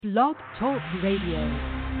Blog Talk Radio.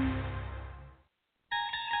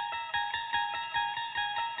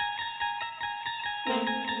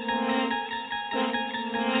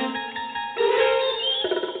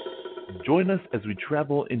 Join us as we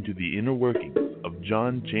travel into the inner workings of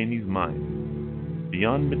John Chaney's mind.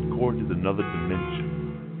 Beyond midcourt is another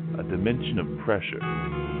dimension, a dimension of pressure,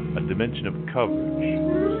 a dimension of coverage,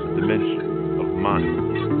 a dimension of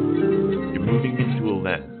mind. You're moving into a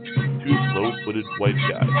land, two slow-footed white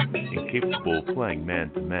guys incapable of playing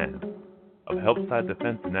man-to-man, of help side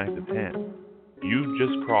defense and active hand. You've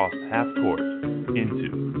just crossed half court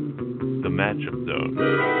into the matchup zone.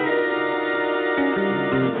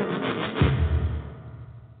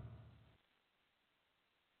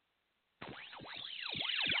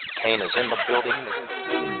 Kane is in the building.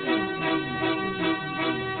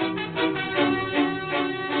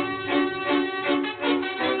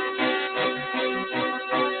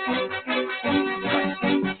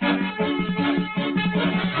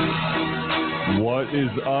 What is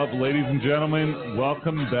up, ladies and gentlemen?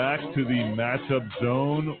 Welcome back to the Matchup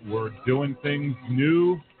Zone. We're doing things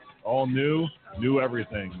new, all new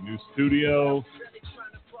everything. New studio,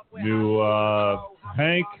 new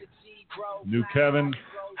Hank, new Kevin.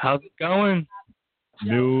 How's it going?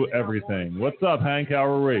 New everything. What's up, Hank? How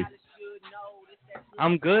are we?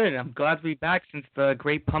 I'm good. I'm glad to be back since the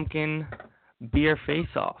Great Pumpkin Beer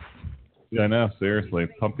Face-Off. Yeah, I know. Seriously,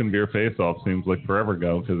 Pumpkin Beer Face-Off seems like forever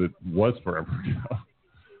ago because it was forever ago.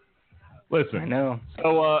 Listen, I know.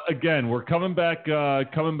 So again, we're coming back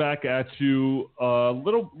at you a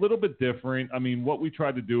little bit different. I mean, what we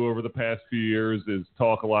tried to do over the past few years is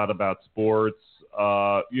talk a lot about sports.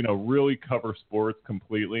 Really cover sports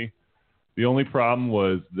completely. The only problem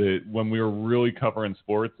was that when we were really covering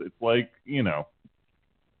sports, it's like,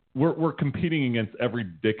 we're competing against every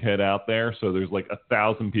dickhead out there. So there's like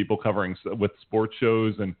 1,000 people covering with sports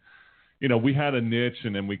shows, and we had a niche,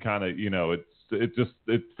 and then we kind of,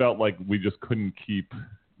 it felt like we just couldn't keep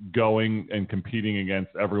going and competing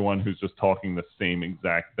against everyone who's just talking the same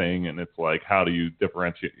exact thing. And it's like, how do you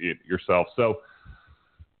differentiate yourself? So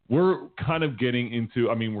we're kind of getting into,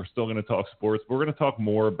 we're still going to talk sports, but we're going to talk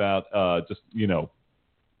more about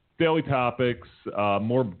daily topics,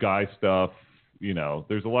 more guy stuff.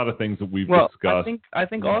 There's a lot of things that we've discussed. I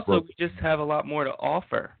think also we just have a lot more to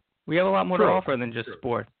offer. We have a lot more to offer than just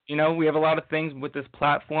sports. We have a lot of things with this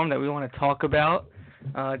platform that we want to talk about,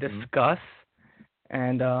 discuss,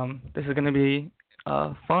 and this is going to be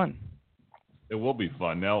fun. It will be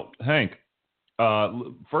fun. Now, Hank,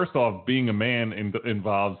 first off, being a man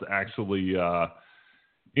involves actually,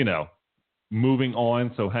 moving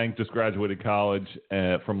on. So Hank just graduated college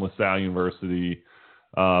from LaSalle University,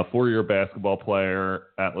 4-year basketball player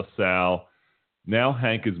at LaSalle. Now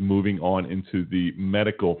Hank is moving on into the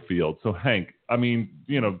medical field. So Hank,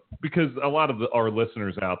 because a lot of our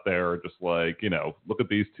listeners out there are just like, look at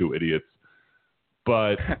these two idiots.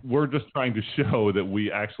 But we're just trying to show that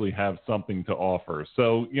we actually have something to offer.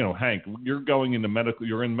 So, Hank, you're going into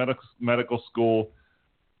you're in medical school.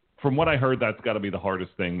 From what I heard, that's got to be the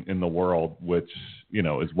hardest thing in the world, which,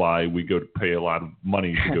 is why we go to pay a lot of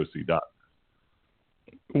money to go see doctors.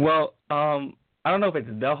 Well, I don't know if it's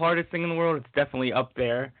the hardest thing in the world. It's definitely up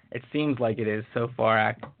there. It seems like it is so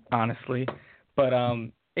far, honestly. But,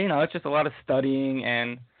 it's just a lot of studying,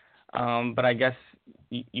 and but I guess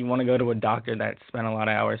you want to go to a doctor that spent a lot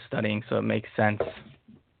of hours studying, so it makes sense.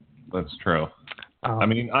 That's true.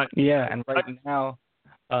 And right now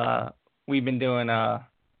we've been doing a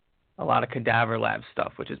lot of cadaver lab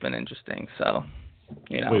stuff, which has been interesting. So,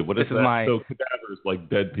 Wait, what is that? So cadavers, like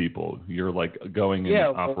dead people. You're like going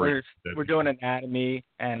and operating. We're doing anatomy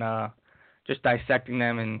and just dissecting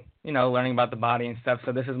them and learning about the body and stuff.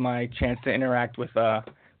 So this is my chance to interact with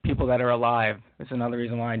people that are alive. It's another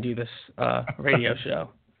reason why I do this radio show.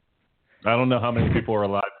 I don't know how many people are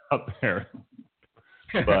alive out there,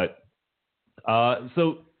 but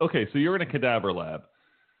so you're in a cadaver lab,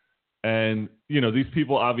 and these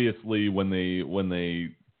people obviously when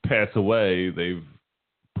they pass away, they've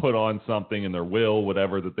put on something in their will,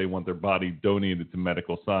 whatever, that they want their body donated to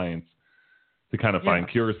medical science to kind of find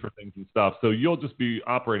cures for things and stuff. So you'll just be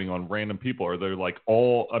operating on random people. Are they like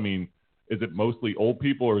is it mostly old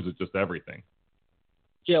people, or is it just everything?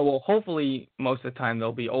 Yeah, well, hopefully most of the time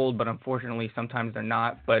they'll be old, but unfortunately sometimes they're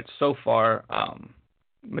not. But so far,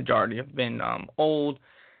 majority have been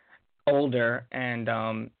older, and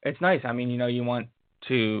it's nice. You want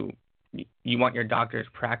your doctors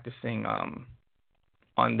practicing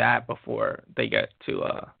on that before they get to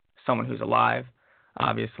someone who's alive,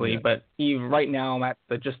 obviously. Yeah. But even right now I'm at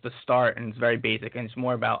just the start, and it's very basic, and it's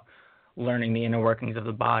more about learning the inner workings of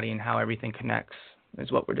the body and how everything connects.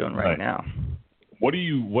 is what we're doing right now. What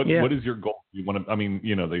is your goal? You want to, I mean,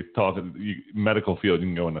 they talk medical field, you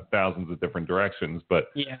can go in thousands of different directions,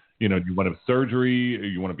 but, do you want to have surgery? Or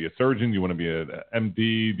you want to be a surgeon? Do you want to be an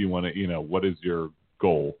MD? Do you want to, what is your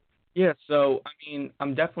goal? Yeah, so, I mean,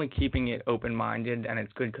 I'm definitely keeping it open-minded, and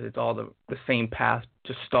it's good because it's all the same path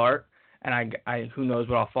to start, and I who knows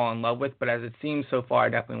what I'll fall in love with, but as it seems so far, I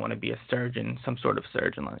definitely want to be a surgeon, some sort of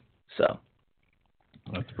surgeon, so.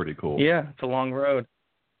 That's pretty cool. Yeah, it's a long road.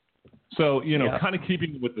 So, kind of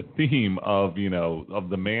keeping with the theme of, of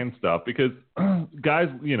the man stuff, because guys,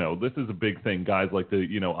 this is a big thing. Guys like to,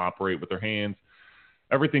 operate with their hands.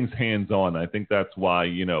 Everything's hands-on. I think that's why,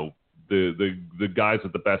 the guys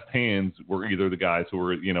with the best hands were either the guys who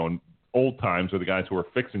were, in old times, or the guys who were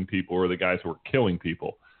fixing people, or the guys who were killing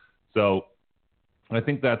people. So I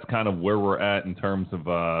think that's kind of where we're at in terms of,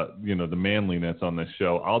 the manliness on this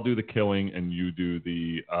show. I'll do the killing and you do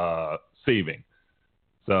the saving.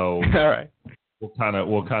 So all right, we'll kind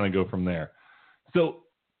of go from there. So,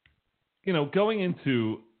 going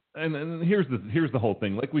into and here's the whole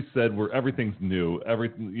thing. Like we said, everything's new.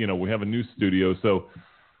 We have a new studio. So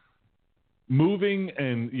moving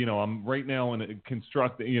and I'm right now in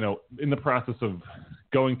the process of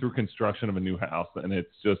going through construction of a new house, and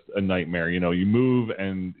it's just a nightmare. You move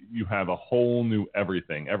and you have a whole new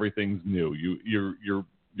everything. Everything's new.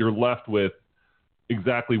 You're left with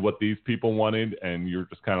exactly what these people wanted, and you're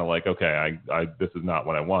just kind of like, okay, I this is not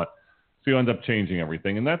what I want. So you end up changing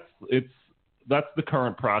everything, and that's the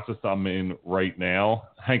current process I'm in right now.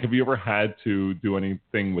 Hank, have you ever had to do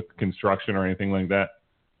anything with construction or anything like that?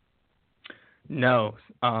 No.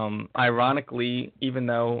 Ironically, even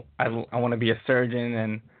though I want to be a surgeon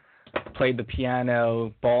and played the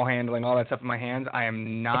piano, ball handling, all that stuff in my hands, I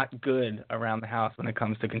am not good around the house when it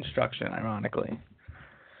comes to construction, ironically.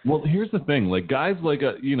 Well, here's the thing. Like, guys like,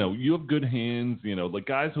 you have good hands, like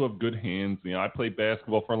guys who have good hands. I played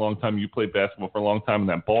basketball for a long time. You played basketball for a long time. And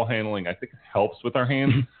that ball handling, I think, helps with our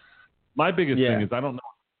hands. My biggest thing is I don't know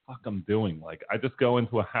what the fuck I'm doing. Like, I just go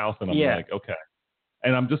into a house and I'm like, okay.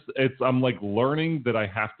 And I'm like learning that I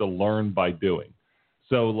have to learn by doing.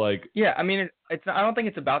 So, like. Yeah, I mean, I don't think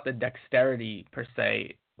it's about the dexterity per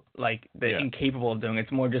se, like the incapable of doing it.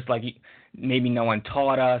 It's more just like maybe no one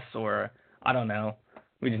taught us, or I don't know.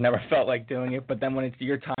 We just never felt like doing it. But then when it's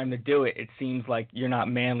your time to do it, it seems like you're not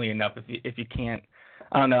manly enough if you can't.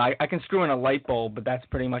 I don't know. I can screw in a light bulb, but that's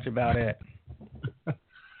pretty much about it.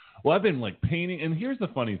 Well, I've been like painting, and here's the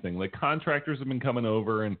funny thing: like contractors have been coming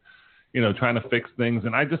over and trying to fix things,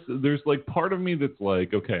 and there's like part of me that's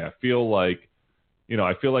like, okay, I feel like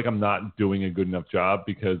I'm not doing a good enough job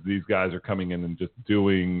because these guys are coming in and just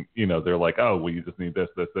doing, they're like, oh, well, you just need this,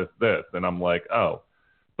 and I'm like, oh,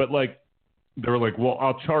 but like. They were like, well,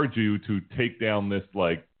 I'll charge you to take down this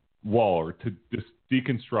like wall, or to just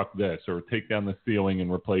deconstruct this, or take down the ceiling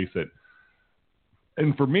and replace it.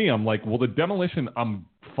 And for me, I'm like, well, the demolition I'm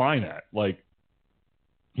fine at. Like,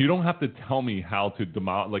 you don't have to tell me how to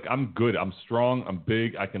demolish. Like, I'm good. I'm strong. I'm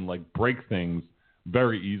big. I can like break things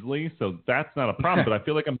very easily. So that's not a problem. But I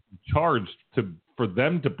feel like I'm charged for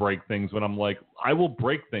them to break things when I'm like, I will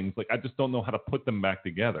break things. Like, I just don't know how to put them back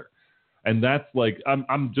together. And that's like,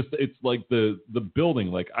 I'm just, it's like the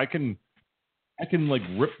building, like I can like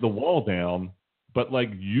rip the wall down, but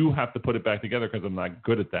like you have to put it back together because I'm not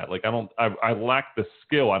good at that. Like I lack the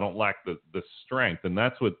skill. I don't lack the strength. And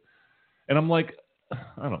that's what, and I'm like,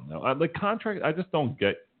 I don't know. I just don't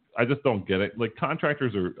get it. Like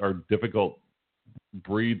contractors are difficult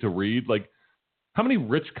breed to read. Like how many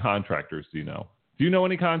rich contractors do you know? Do you know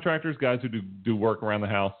any contractors, guys who do work around the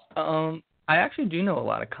house? I actually do know a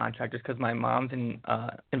lot of contractors because my mom's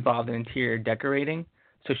involved in interior decorating,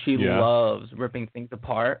 so she loves ripping things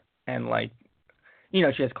apart, and like, she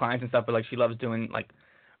has clients and stuff, but like she loves doing like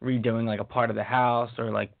redoing like a part of the house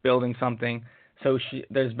or like building something. So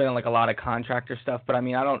there's been like a lot of contractor stuff, but I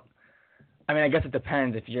guess it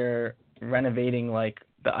depends. If you're renovating like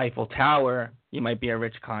the Eiffel Tower, you might be a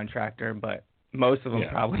rich contractor, but most of them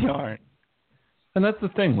probably aren't. And that's the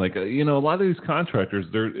thing, like a lot of these contractors,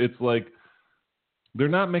 they're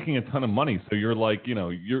not making a ton of money. So you're like,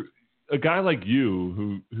 you're a guy like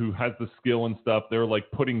you who has the skill and stuff. They're like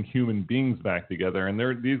putting human beings back together,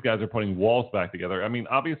 and these guys are putting walls back together. I mean,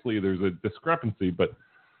 obviously there's a discrepancy, but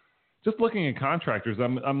just looking at contractors,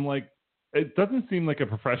 I'm like, it doesn't seem like a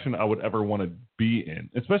profession I would ever want to be in,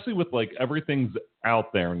 especially with like everything's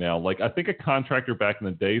out there now. Like I think a contractor back in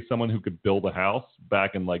the day, someone who could build a house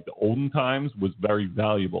back in like the olden times, was very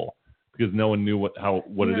valuable. Because no one knew what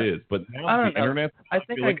it is, but now the internet. I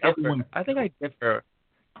think I differ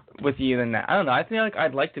with you in that. I don't know. I feel like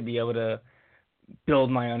I'd like to be able to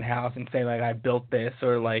build my own house and say like I built this,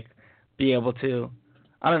 or like be able to,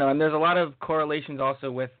 I don't know. And there's a lot of correlations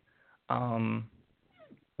also with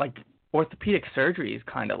like orthopedic surgery is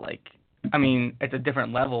kind of like, I mean, it's a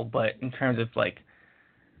different level, but in terms of like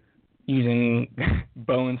using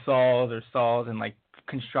bone saws or saws and like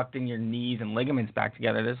constructing your knees and ligaments back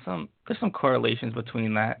together, there's some correlations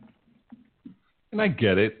between that. And I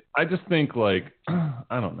get it. I just think like,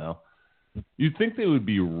 I don't know. You'd think they would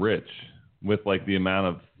be rich with like the amount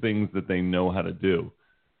of things that they know how to do,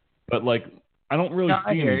 but like I don't really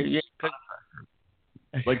see any.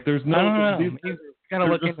 Like there's no. I don't know. You gotta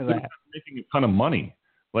look into that. Making a ton of money.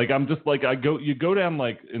 Like I'm just like you go down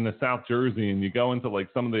like in the South Jersey and you go into like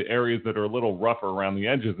some of the areas that are a little rougher around the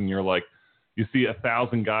edges, and you're like, you see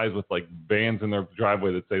 1,000 guys with like vans in their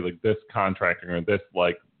driveway that say like this contracting or this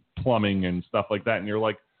like plumbing and stuff like that, and you're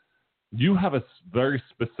like, you have a very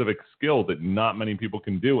specific skill that not many people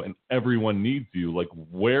can do, and everyone needs you. Like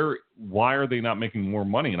why are they not making more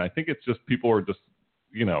money? And I think it's just people are just,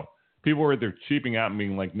 people are either cheaping out and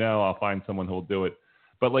being like, no, I'll find someone who'll do it.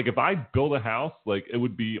 But like if I build a house, like it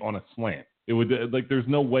would be on a slant. It would like there's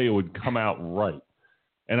no way it would come out right.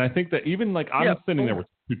 And I think that even like I'm sitting there with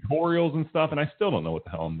tutorials and stuff, and I still don't know what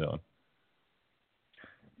the hell I'm doing.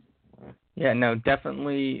 Yeah, no,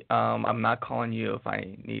 definitely. I'm not calling you if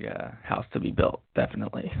I need a house to be built.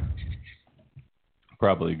 Definitely.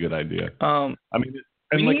 Probably a good idea. I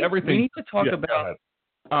mean, everything. We need to talk about.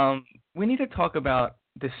 We need to talk about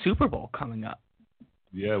the Super Bowl coming up.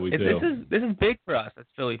 Yeah, we do. This is big for us as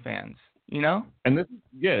Philly fans, And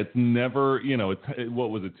it's never, what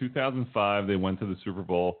was it, 2005? They went to the Super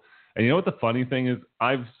Bowl, and you know what the funny thing is?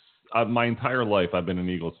 I've my entire life I've been an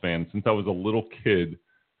Eagles fan since I was a little kid.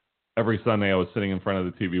 Every Sunday I was sitting in front of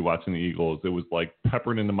the TV watching the Eagles. It was like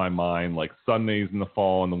peppered into my mind. Like Sundays in the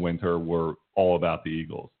fall and the winter were all about the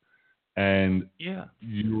Eagles. And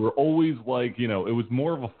you were always like, it was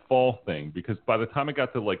more of a fall thing, because by the time it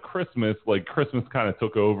got to like Christmas kind of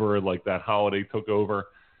took over, like that holiday took over.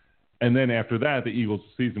 And then after that, the Eagles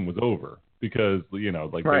season was over because, they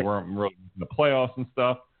weren't really in the playoffs and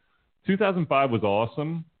stuff. 2005 was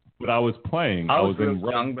awesome, but I was playing. I was really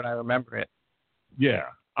young, but I remember it. Yeah.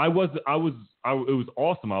 It was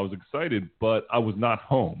awesome. I was excited, but I was not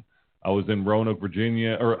home. I was in Roanoke,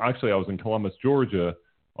 Virginia, or actually I was in Columbus, Georgia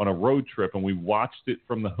on a road trip, and we watched it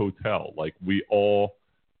from the hotel. Like we all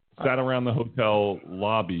sat around the hotel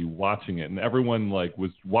lobby watching it, and everyone like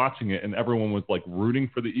was watching it, and everyone was like rooting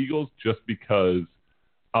for the Eagles just because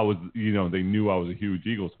I was, they knew I was a huge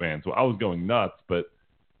Eagles fan. So I was going nuts, but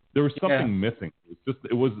there was something missing.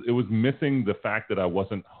 It was missing the fact that I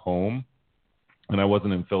wasn't home. And I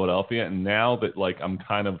wasn't in Philadelphia, and now that like I'm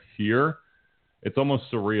kind of here, it's almost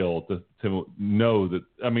surreal to know that.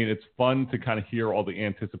 I mean, it's fun to kind of hear all the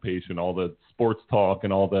anticipation, all the sports talk,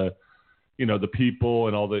 and all the, the people,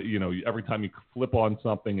 and all the, every time you flip on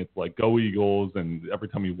something, it's like go Eagles, and every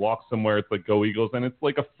time you walk somewhere, it's like go Eagles, and it's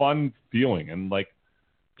like a fun feeling, and like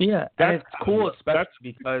and it's cool, especially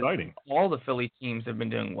because exciting. All the Philly teams have been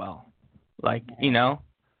doing well, like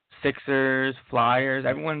Sixers, Flyers,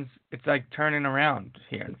 it's like turning around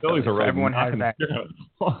here. The Phillies are everyone has that.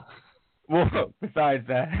 Well, besides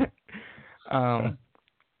that,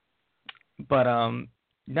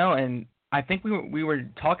 no, and I think we were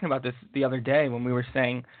talking about this the other day when we were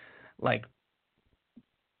saying, like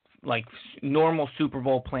normal Super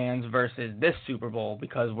Bowl plans versus this Super Bowl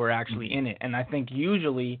because we're actually in it. And I think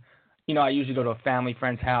usually, I usually go to a family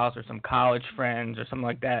friend's house or some college friends or something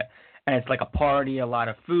like that. And it's like a party, a lot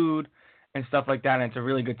of food and stuff like that, and it's a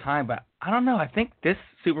really good time. But I don't know. I think this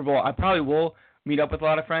Super Bowl, I probably will meet up with a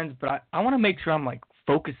lot of friends, but I want to make sure I'm like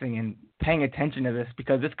focusing and paying attention to this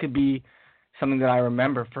because this could be something that I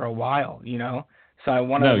remember for a while, So I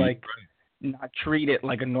want to not treat it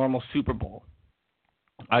like a normal Super Bowl.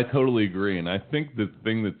 I totally agree, and I think the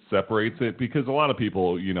thing that separates it, because a lot of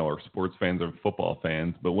people, are sports fans or football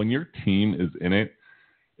fans, but when your team is in it,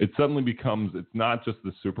 it suddenly becomes, it's not just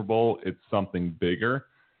the Super Bowl, it's something bigger.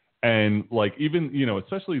 And like even,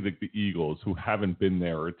 especially the Eagles who haven't been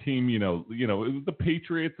there, or a team, the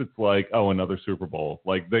Patriots, it's like, oh, another Super Bowl.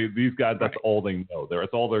 Like these guys, that's all they know.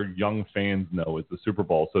 That's all their young fans know is the Super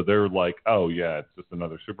Bowl. So they're like, oh yeah, it's just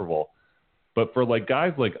another Super Bowl. But for like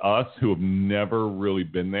guys like us who have never really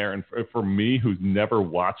been there, and for me who's never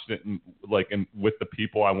watched it, and with the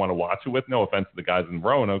people I want to watch it with, no offense to the guys in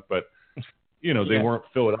Roanoke, but they weren't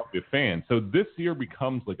Philadelphia fans. So this year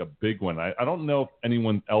becomes like a big one. I don't know if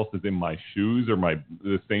anyone else is in my shoes or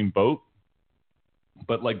the same boat,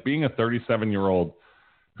 but like being a 37-year-old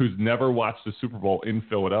who's never watched the Super Bowl in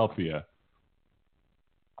Philadelphia,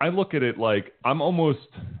 I look at it like I'm almost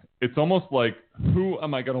it's almost like, who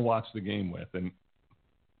am I going to watch the game with? And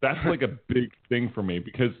that's like a big thing for me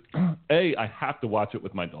because, A, I have to watch it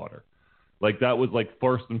with my daughter. Like, that was like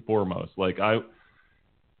first and foremost. You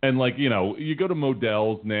go to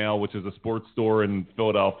Modell's now, which is a sports store in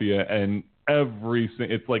Philadelphia, and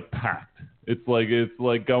it's like packed. It's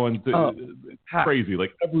like going to crazy.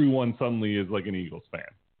 Like, everyone suddenly is like an Eagles fan.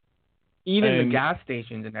 Even the gas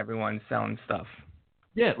stations and everyone's selling stuff.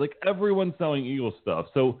 Yeah, like everyone's selling Eagles stuff.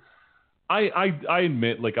 So I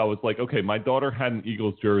admit, like, I was like, okay, my daughter had an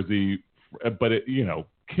Eagles jersey, but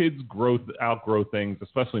kids outgrow things,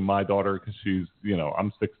 especially my daughter, because she's,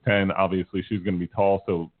 I'm 6'10", obviously she's going to be tall,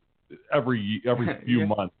 so every few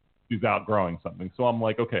months she's outgrowing something. So I'm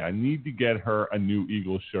like, okay, I need to get her a new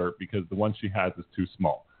Eagles shirt because the one she has is too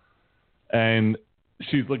small. And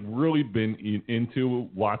she's like really been into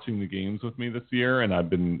watching the games with me this year, and I've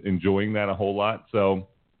been enjoying that a whole lot. So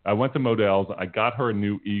I went to Modell's, I got her a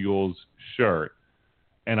new Eagles shirt,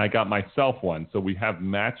 and I got myself one. So we have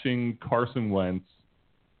matching Carson Wentz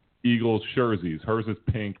Eagles jerseys. Hers is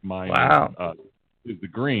pink, mine is the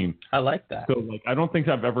green. I like that. So like, I don't think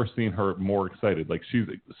I've ever seen her more excited. Like, she's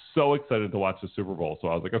so excited to watch the Super Bowl. So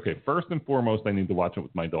I was like, okay, first and foremost, I need to watch it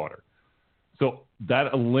with my daughter. So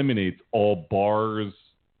that eliminates all bars,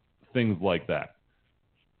 things like that.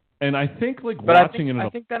 And I think like watching it in a bar, I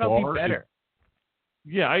think that'll be better.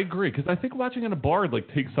 Yeah, I agree, because I think watching in a bar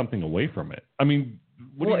like takes something away from it. I mean,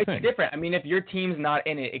 what do you think? It's different. I mean, if your team's not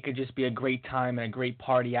in it, it could just be a great time and a great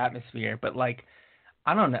party atmosphere. But like,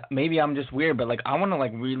 I don't know, maybe I'm just weird, but like, I want to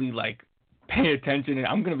like really like pay attention, and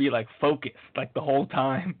I'm gonna be like focused like the whole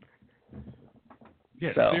time.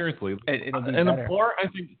 Yeah, so, seriously. It'll be and better. A bar, I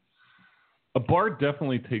think, a bar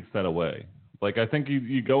definitely takes that away. Like, I think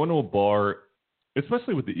you go into a bar,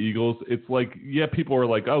 especially with the Eagles, it's like, yeah, people are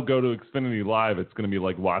like, oh, go to Xfinity Live. It's going to be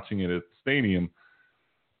like watching it at the stadium.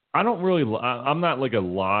 I'm not like a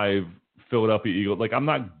live Philadelphia Eagles. Like, I'm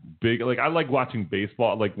not big. Like, I like watching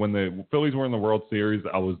baseball. Like, when the Phillies were in the World Series,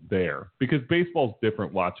 I was there because baseball's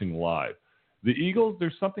different watching live. The Eagles,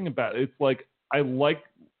 there's something about it. It's like, I like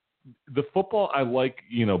the football. I like,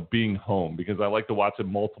 being home because I like to watch it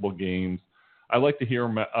multiple games. I like to hear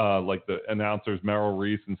like the announcers, Merrill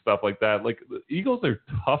Reese and stuff like that. Like, the Eagles are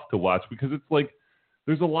tough to watch because it's like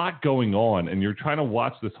there's a lot going on, and you're trying to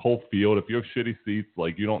watch this whole field. If you have shitty seats,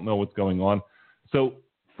 like, you don't know what's going on. So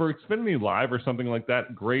for Xfinity Live or something like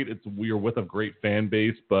that, great. We're with a great fan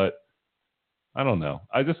base, but I don't know.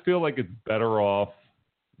 I just feel like it's better off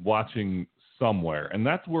watching somewhere, and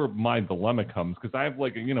that's where my dilemma comes, because I have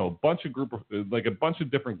like a bunch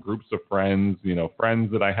of different groups of friends,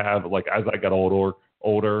 friends that I have like as I got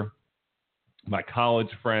older, my college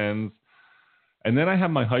friends, and then I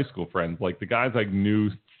have my high school friends, like the guys I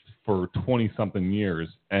knew for 20 something years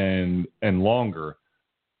and longer,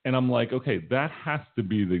 and I'm like, okay, that has to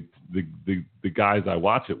be the guys I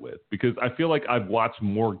watch it with, because I feel like I've watched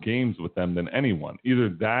more games with them than anyone, either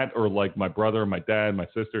that or like my brother, my dad, my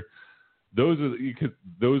sister. Those are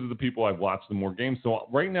the people I've watched the more games. So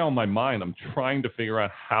right now in my mind, I'm trying to figure out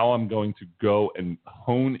how I'm going to go and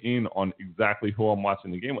hone in on exactly who I'm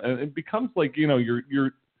watching the game. And it becomes like,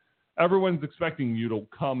 you're everyone's expecting you to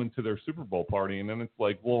come into their Super Bowl party, and then it's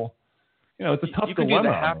like, well, it's a tough dilemma. You could do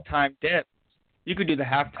the halftime dip. You could do the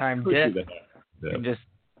halftime dip. And just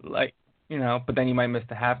like, but then you might miss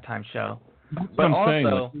the halftime show. But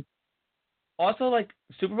also like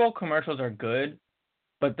Super Bowl commercials are good.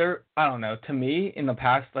 But they're, I don't know, to me, in the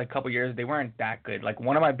past, like, couple years, they weren't that good. Like,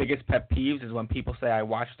 one of my biggest pet peeves is when people say, I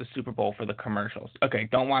watched the Super Bowl for the commercials. Okay,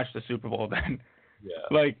 don't watch the Super Bowl then. Yeah.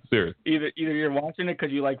 Like, seriously. Either you're watching it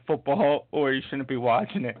because you like football, or you shouldn't be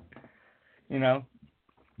watching it,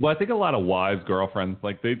 Well, I think a lot of wives, girlfriends,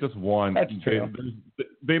 like, they just want, that's true.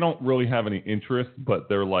 They don't really have any interest, but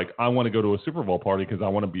they're like, I want to go to a Super Bowl party because I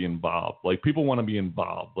want to be involved. Like, people want to be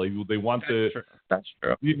involved. Like, they want That's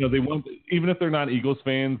true. They want, even if they're not Eagles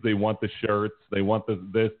fans, they want the shirts, they want the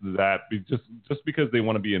this, that, just because they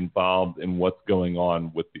want to be involved in what's going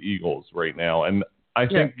on with the Eagles right now. And I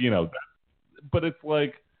think, but it's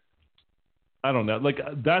like, I don't know. Like,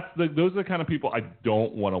 those are the kind of people I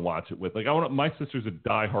don't want to watch it with. Like, my sister's a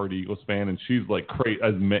diehard Eagles fan, and she's like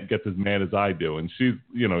gets as mad as I do. And she's,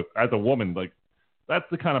 as a woman, like, that's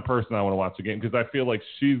the kind of person I want to watch the game, because I feel like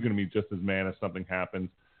she's going to be just as mad if something happens.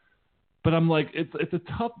 But I'm like, it's a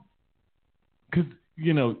tough, because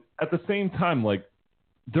at the same time, like,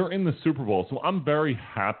 they're in the Super Bowl, so I'm very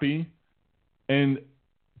happy, and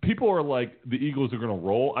people are like, the Eagles are going to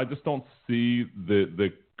roll. I just don't see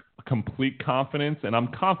the complete confidence, and I'm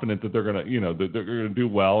confident that they're gonna, that they're gonna do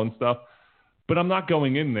well and stuff. But I'm not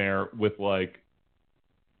going in there with like,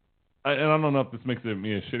 and I don't know if this makes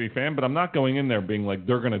me a shitty fan, but I'm not going in there being like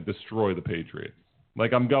they're going to destroy the Patriots.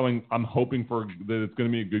 Like I'm hoping that it's going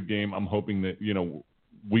to be a good game. I'm hoping that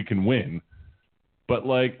we can win. But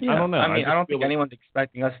like I don't know. I mean, I don't think anyone's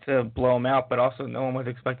expecting us to blow them out, but also no one was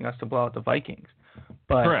expecting us to blow out the Vikings.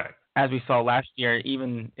 But correct. As we saw last year,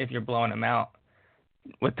 even if you're blowing them out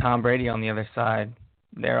with Tom Brady on the other side,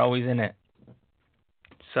 they're always in it.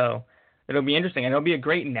 So it'll be interesting, and it'll be a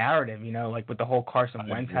great narrative, like with the whole Carson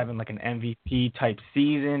Wentz having like an MVP type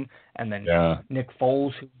season, and then Nick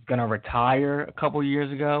Foles, who's gonna retire a couple years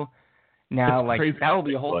ago. Now, that will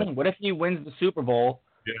be a whole thing. What if he wins the Super Bowl?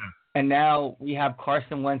 Yeah. And now we have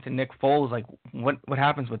Carson Wentz and Nick Foles. Like, what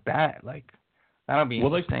happens with that? Like, that'll be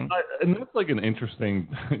interesting. And that's like an interesting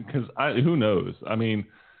because who knows? I mean,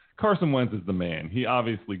 Carson Wentz is the man. He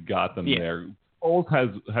obviously got them there. Foles has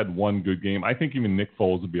had one good game. I think even Nick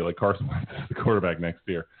Foles would be like Carson Wentz is the quarterback next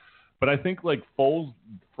year. But I think like Foles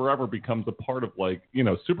forever becomes a part of like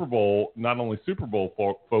Super Bowl, not only Super Bowl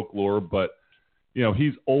folklore, but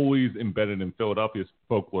he's always embedded in Philadelphia's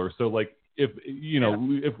folklore. So like. If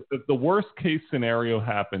the worst case scenario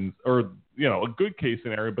happens, or a good case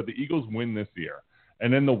scenario, but the Eagles win this year,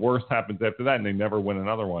 and then the worst happens after that, and they never win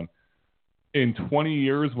another one. In 20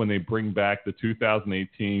 years, when they bring back the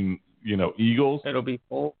 2018, Eagles, it'll be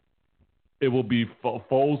full. It will be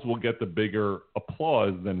Foles will get the bigger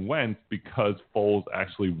applause than Wentz because Foles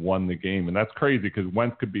actually won the game, and that's crazy because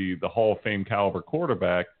Wentz could be the Hall of Fame caliber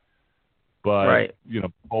quarterback, but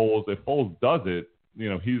Foles, if Foles does it.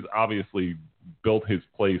 He's obviously built his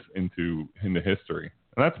place into history,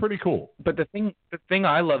 and that's pretty cool. But the thing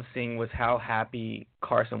I love seeing was how happy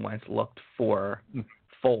Carson Wentz looked for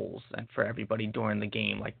Foles and for everybody during the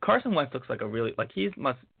game. Like Carson Wentz looks like he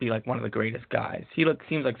must be like one of the greatest guys. He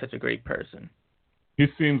seems like such a great person. He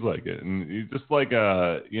seems like it, and he's just like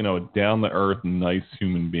a down the earth, nice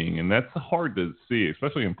human being, and that's hard to see,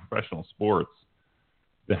 especially in professional sports,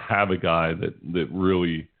 to have a guy that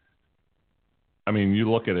really. I mean, you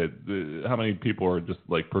look at it, how many people are just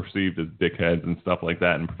like perceived as dickheads and stuff like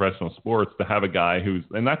that in professional sports, to have a guy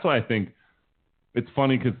and that's why I think it's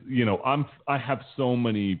funny because, I have so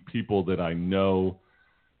many people that I know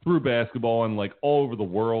through basketball and like all over the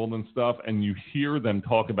world and stuff. And you hear them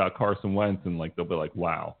talk about Carson Wentz and like, they'll be like,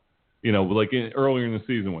 wow, earlier in the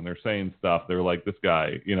season when they're saying stuff, they're like, this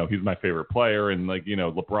guy, he's my favorite player. And like,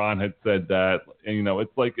 LeBron had said that, and,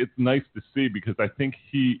 it's like, it's nice to see because I think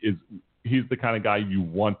he's the kind of guy you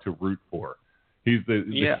want to root for. He's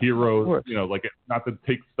the hero, like not to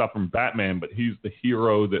take stuff from Batman, but he's the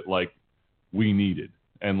hero that like we needed.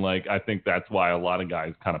 And like, I think that's why a lot of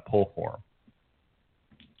guys kind of pull for him.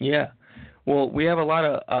 Yeah. Well, we have a lot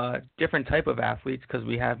of different type of athletes because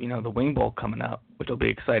we have, the Wing Bowl coming up, which will be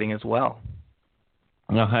exciting as well.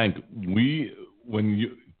 Now, Hank,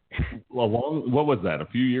 what was that? A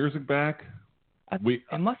few years back?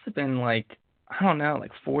 It must have been like, I don't know,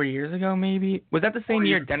 like 4 years ago, maybe. Was that the same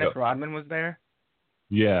year Dennis Rodman was there?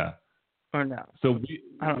 Yeah. Or no? So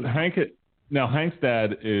I don't know. Hank's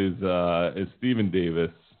dad is Stephen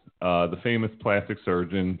Davis, the famous plastic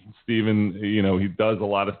surgeon. Stephen, he does a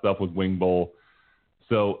lot of stuff with Wing Bowl.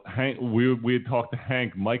 So Hank, we had talked to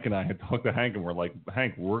Hank. Mike and I had talked to Hank, and we're like,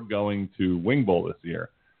 Hank, we're going to Wing Bowl this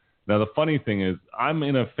year. Now the funny thing is, I'm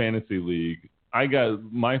in a fantasy league. I got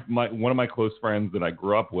my one of my close friends that I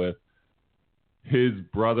grew up with. His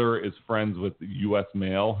brother is friends with the U.S.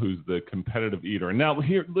 Mail, who's the competitive eater. And now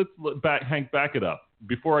here, let's Hank, back it up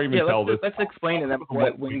before I even tell this. Let's explain to them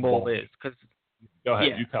what Wing Bowl is. Go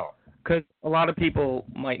ahead, you tell them. Because a lot of people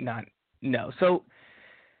might not know. So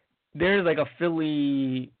there's like a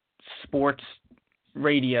Philly sports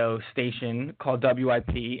radio station called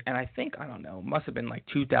WIP, and I think, I don't know, must have been like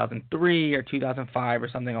 2003 or 2005 or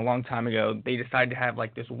something, a long time ago. They decided to have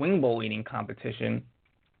like this Wing Bowl eating competition,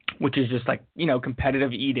 which is just like,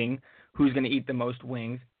 competitive eating, who's going to eat the most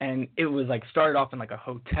wings. And it was like started off in like a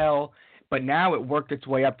hotel, but now it worked its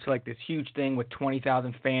way up to like this huge thing with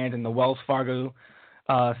 20,000 fans in the Wells Fargo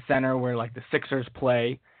Center where like the Sixers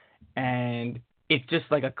play. And it's just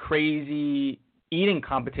like a crazy eating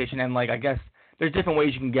competition. And like, I guess there's different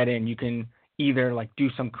ways you can get in. You can either like do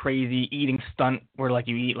some crazy eating stunt where like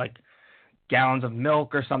you eat like gallons of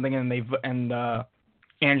milk or something, and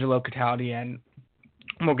Angelo Cataldi and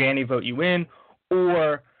Morgani vote you in,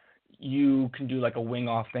 or you can do like a wing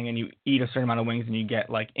off thing and you eat a certain amount of wings and you get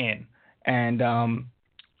like in. And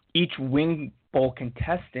each Wing Bowl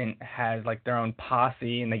contestant has like their own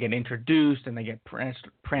posse, and they get introduced and they get pranced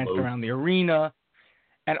around the arena.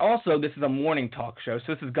 And also, this is a morning talk show,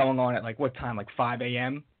 so this is going on at like what time? Like 5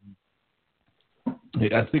 a.m.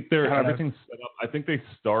 I think everything's set up. I think they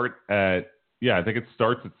start at Yeah, I think it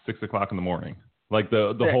starts at 6 o'clock in the morning. Like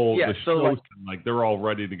the whole the so shows, like they're all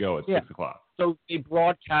ready to go at 6 o'clock. So they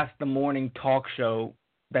broadcast the morning talk show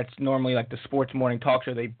that's normally like the sports morning talk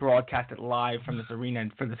show. They broadcast it live from this arena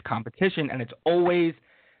for this competition, and it's always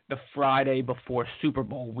the Friday before Super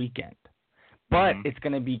Bowl weekend. But it's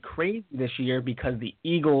going to be crazy this year because the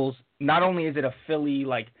Eagles, not only is it a Philly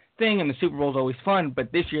like thing and the Super Bowl is always fun, but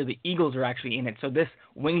this year the Eagles are actually in it. So this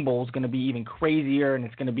Wing Bowl is going to be even crazier, and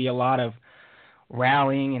it's going to be a lot of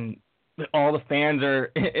rallying, and all the fans are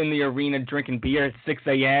in the arena drinking beer at 6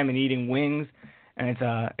 a.m. and eating wings, and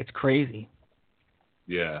it's crazy.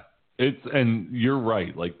 Yeah, and you're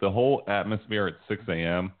right. Like the whole atmosphere at 6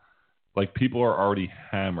 a.m. Like people are already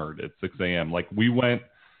hammered at 6 a.m. Like we went.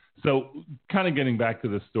 So kind of getting back to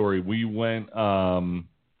the story, we went a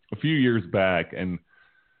few years back, and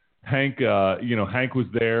Hank, Hank was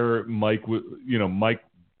there. Mike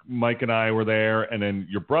and I were there, and then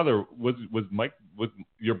your brother was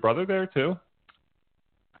your brother there too?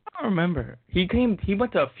 I don't remember. He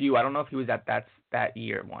went to a few. I don't know if he was at that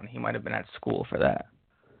year one. He might have been at school for that.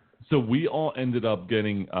 So we all ended up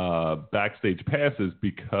getting backstage passes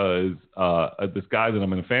because this guy that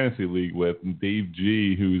I'm in a fantasy league with, Dave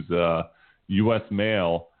G, who's U.S.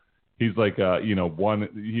 male. He's like he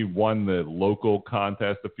won the local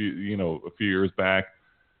contest a few years back.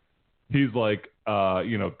 He's like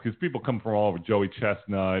because people come from all over, Joey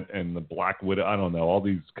Chestnut and the Black Widow. I don't know, all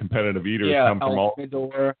these competitive eaters come from all.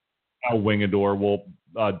 Al Wingador. Well,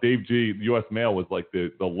 Dave G, U.S. male, was like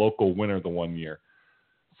the local winner the one year.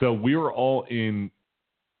 So we were all in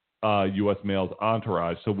U.S. male's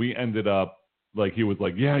entourage. So we ended up like, he was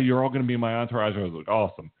like, yeah, you're all going to be in my entourage. I was like,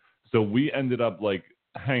 awesome. So we ended up like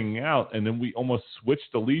hanging out, and then we almost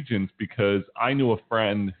switched allegiance because I knew a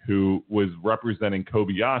friend who was representing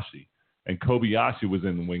Kobayashi, and Kobayashi was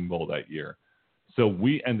in the Wing Bowl that year. So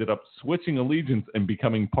we ended up switching allegiance and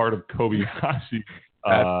becoming part of Kobayashi.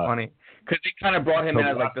 That's funny. Because they kind of brought him in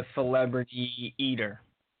as like the celebrity eater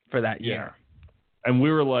for that year. And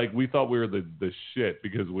we were like, we thought we were the shit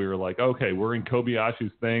because we were like, okay, we're in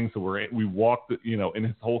Kobayashi's thing. So we walked, in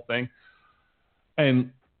his whole thing.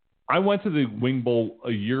 And I went to the Wing Bowl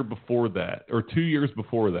a year before that, or 2 years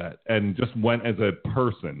before that, and just went as a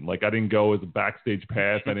person. Like I didn't go as a backstage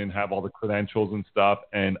pass. I didn't have all the credentials and stuff.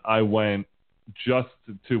 And I went just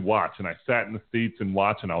to watch. And I sat in the seats and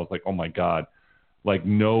watched, and I was like, oh my God, like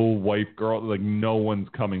no white girl, like no one's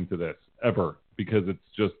coming to this ever. Because it's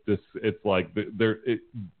just this, it's like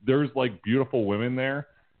there's like beautiful women there,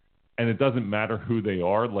 and it doesn't matter who they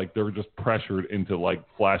are. Like they're just pressured into like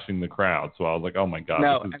flashing the crowd. So I was like, oh my God.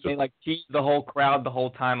 No, and they like tease the whole crowd the whole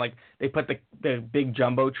time. Like they put the big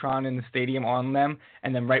jumbotron in the stadium on them,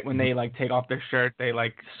 and then right when they like take off their shirt, they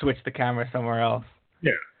like switch the camera somewhere else.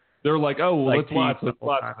 Yeah, they're like, oh, well, like let's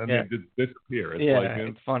watch, and then they just disappear. It's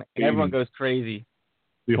it's funny. Everyone goes crazy.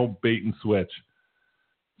 The whole bait and switch.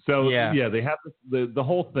 So they have the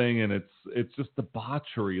whole thing, and it's just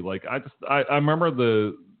debauchery. Like I remember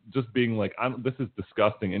just being like, this is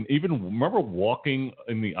disgusting. And even remember walking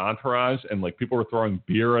in the entourage, and like people were throwing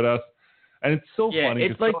beer at us, and it's so funny.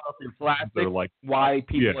 It's like classic why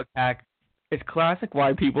people attack. It's classic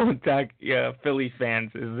why people attack Phillies fans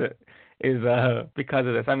is because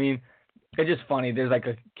of this. I mean, it's just funny. There's like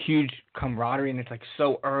a huge camaraderie, and it's like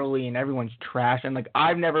so early, and everyone's trash. And like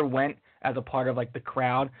I've never went as a part of like the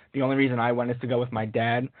crowd. The only reason I went is to go with my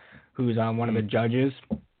dad, who's one of the judges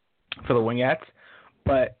for the Wingettes.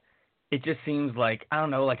 But it just seems like, I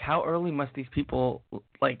don't know, like how early are these people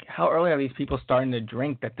starting to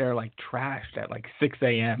drink that they're like trashed at like 6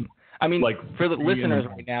 a.m.? I mean, like for the listeners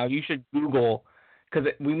right now, you should Google, because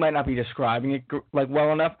we might not be describing it like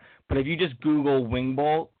well enough, but if you just Google Wing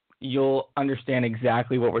Bowl, you'll understand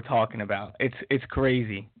exactly what we're talking about. It's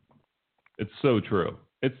crazy. It's so true.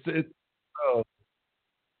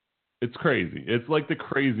 It's crazy. It's like the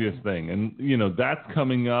craziest thing. And, that's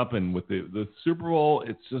coming up. And with the Super Bowl,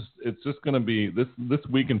 it's just going to be this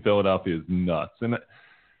week in Philadelphia is nuts. And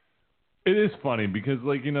it is funny because,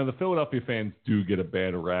 like, the Philadelphia fans do get a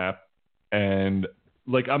bad rap. And,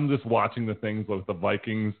 like, I'm just watching the things with the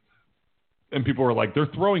Vikings, and people are like, they're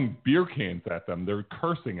throwing beer cans at them. They're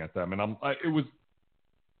cursing at them. And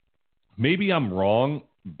maybe I'm wrong,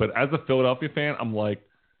 but as a Philadelphia fan, I'm like,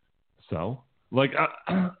 so? Like,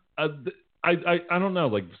 I don't know.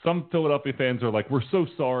 Like, some Philadelphia fans are like, we're so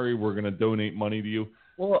sorry, we're going to donate money to you.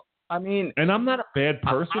 Well, I mean... And I'm not a bad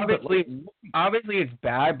person. Obviously it's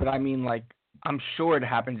bad, but I mean, like, I'm sure it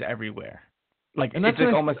happens everywhere. Like, and it's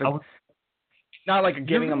like almost... It's not like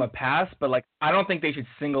giving them a pass, but, like, I don't think they should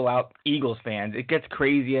single out Eagles fans. It gets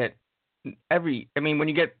crazy at when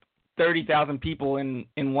you get 30,000 people in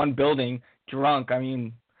one building drunk, I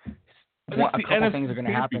mean, a couple things are going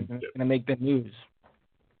to happen. It's going to make the news.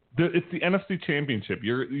 It's the NFC Championship.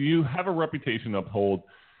 You have a reputation to uphold,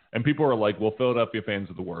 and people are like, well, Philadelphia fans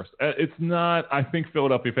are the worst. It's not. I think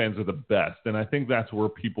Philadelphia fans are the best, and I think that's where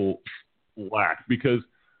people lack, because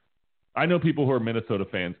I know people who are Minnesota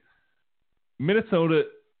fans. Minnesota,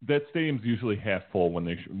 that stadium's usually half full when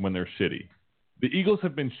they're shitty. The Eagles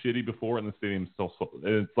have been shitty before, and the stadium's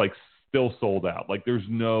still sold out. Like, there's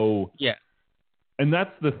no. Yeah. And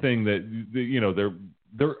that's the thing that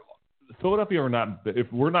they're Philadelphia are not.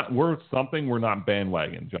 If we're something, we're not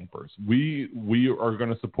bandwagon jumpers. We are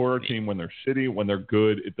going to support our team when they're shitty, when they're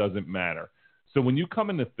good. It doesn't matter. So when you come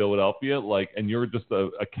into Philadelphia, and you're just a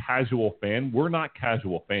casual fan, we're not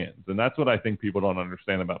casual fans, and that's what I think people don't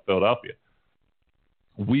understand about Philadelphia.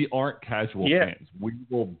 We aren't casual fans. We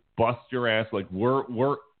will bust your ass. Like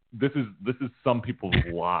we're. This is some people's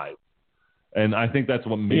lives, and I think that's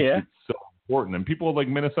what makes it so important. And people like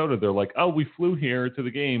Minnesota, they're like, oh, we flew here to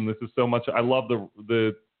the game. This is so much. I love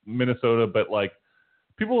the Minnesota, but like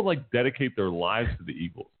people dedicate their lives to the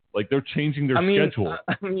Eagles. Like they're changing their schedule.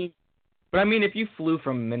 But if you flew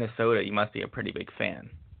from Minnesota, you must be a pretty big fan.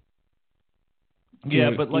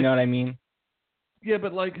 Yeah, but you know what I mean? Yeah,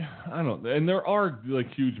 but I don't know. And there are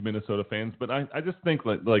huge Minnesota fans, but I just think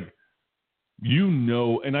and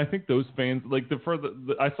I think those fans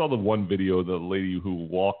I saw the one video of the lady who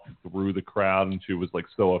walked through the crowd and she was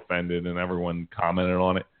so offended and everyone commented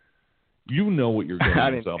on it. You know what you're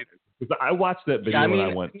getting yourself. Because I watched that video when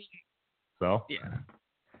I went. So yeah.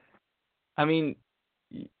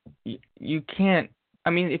 You can't.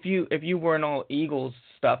 If you were in all Eagles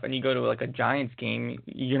stuff and you go to a Giants game,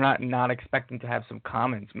 you're not expecting to have some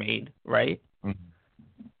comments made, right?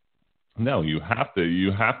 Mm-hmm. No, you have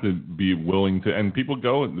to be willing to. And people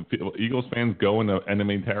Eagles fans go into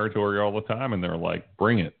enemy territory all the time, and they're like,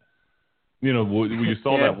 "Bring it." You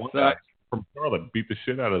saw that one guy from Charlotte beat the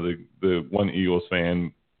shit out of the one Eagles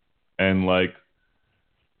fan, and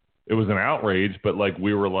it was an outrage. But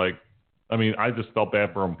we were like. I just felt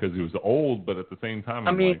bad for him because he was old, but at the same time,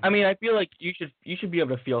 I feel like you should be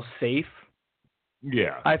able to feel safe.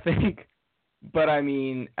 Yeah. I think, but at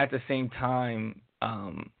the same time,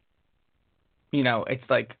 it's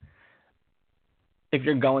like if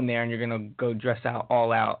you're going there and you're gonna go dress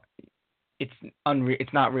all out, it's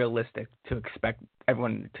not realistic to expect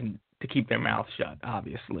everyone to keep their mouth shut.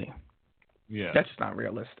 Obviously. Yeah. That's just not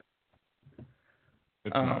realistic.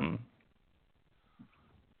 It's not.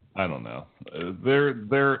 I don't know.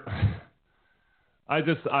 I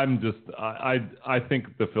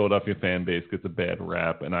think the Philadelphia fan base gets a bad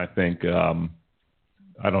rap, and I think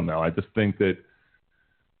I don't know. I just think that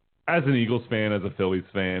as an Eagles fan, as a Phillies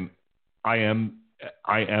fan, I am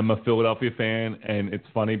a Philadelphia fan, and it's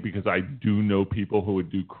funny because I do know people who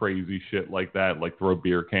would do crazy shit like that, like throw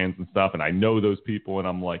beer cans and stuff, and I know those people, and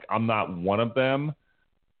I'm like, I'm not one of them.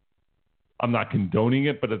 I'm not condoning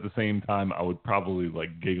it, but at the same time, I would probably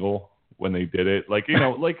giggle when they did it.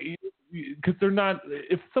 Because they're not.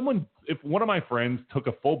 If one of my friends took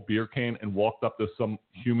a full beer can and walked up to some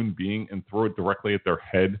human being and threw it directly at their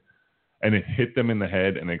head, and it hit them in the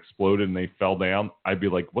head and exploded and they fell down, I'd be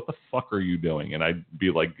like, "What the fuck are you doing?" And I'd be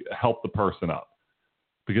like, "Help the person up,"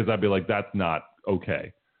 because I'd be like, "That's not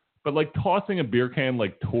okay." But tossing a beer can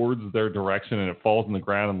towards their direction and it falls on the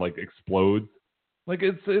ground and explodes.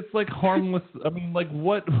 It's harmless.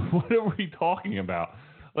 What are we talking about?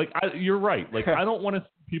 You're right. I don't want to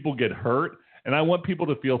see people get hurt, and I want people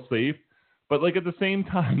to feel safe. But at the same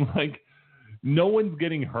time, no one's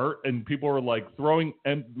getting hurt, and people are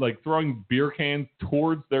throwing beer cans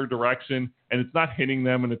towards their direction, and it's not hitting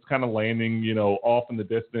them, and it's kind of landing, off in the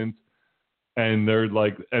distance, and they're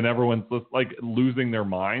and everyone's just losing their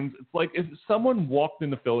minds. It's if someone walked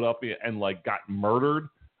into Philadelphia and got murdered.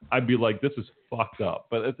 I'd be like, this is fucked up.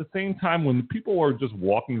 But at the same time, when people are just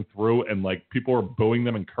walking through and people are booing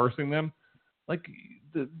them and cursing them,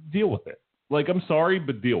 deal with it. I'm sorry,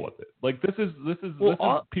 but deal with it. This is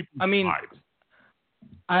people's lives.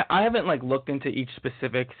 I haven't looked into each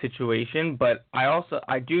specific situation, but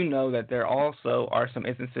I do know that there also are some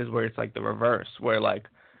instances where it's the reverse, where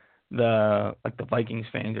the Vikings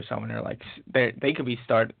fans or someone are they could be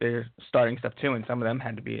they're starting stuff too, and some of them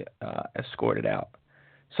had to be escorted out.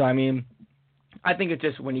 So, I think it's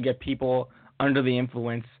just when you get people under the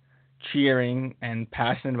influence cheering and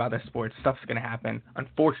passionate about their sports, stuff's going to happen.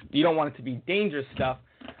 Unfortunately, you don't want it to be dangerous stuff,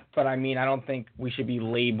 but I don't think we should be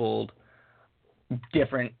labeled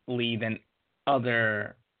differently than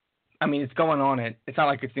other. It's going on. It's not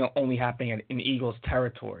like it's only happening in Eagles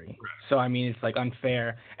territory. So, it's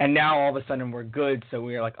unfair. And now all of a sudden we're good, so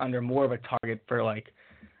we're under more of a target for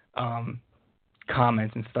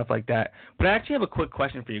comments and stuff like that. But I actually have a quick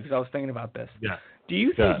question for you because I was thinking about this. Yeah. Do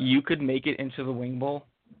you think you could make it into the wing bowl?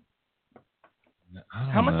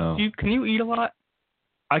 I How don't much know. can you eat a lot?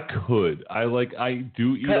 I could. I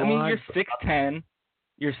do eat a lot. I mean, you're 6'10".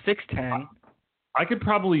 You're 6'10". I could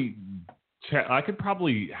probably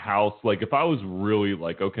house, like, if I was really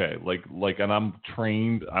like, okay, like, and I'm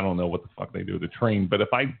trained. I don't know what the fuck they do to train, but if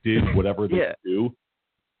I did whatever they do,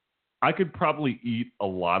 I could probably eat a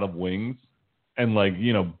lot of wings and, like,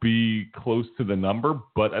 you know, be close to the number.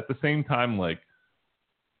 But at the same time, like,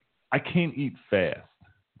 I can't eat fast.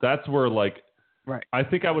 That's where, like, right. I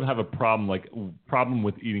think I would have a problem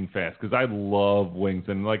with eating fast because I love wings.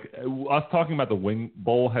 And, like, us talking about the wing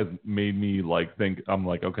bowl has made me, like, think, I'm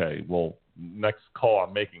like, okay, well, next call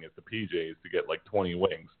I'm making is to PJ's to get, like, 20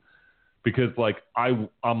 wings. Because, like, I'm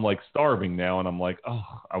like, starving now, and I'm like,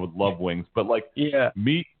 oh, I would love wings. But, like,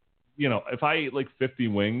 meat, you know, if I ate, like, 50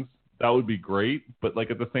 wings, that would be great. But, like,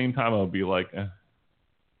 at the same time, I would be like,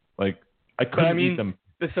 like, I couldn't eat them.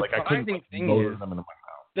 The surprising thing is,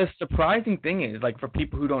 the surprising thing is, like, for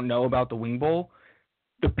people who don't know about the wing bowl,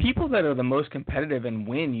 the people that are the most competitive and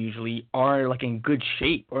win usually are, like, in good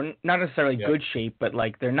shape, or not necessarily good shape, but,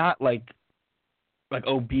 like, they're not like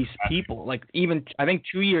obese people. Like, even I think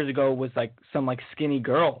 2 years ago was, like, some, like, skinny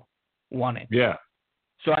girl won it. Yeah.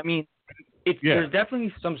 So I mean, there's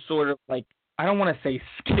definitely some sort of, like, I don't want to say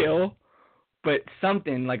skill, but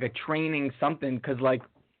something like a training something, because, like,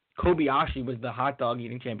 Kobayashi was the hot dog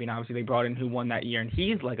eating champion. Obviously, they brought in who won that year, and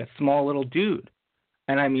he's like a small little dude.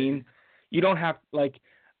 And I mean, you don't have, like,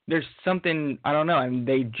 there's something, I don't know, and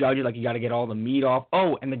they judge it like you got to get all the meat off.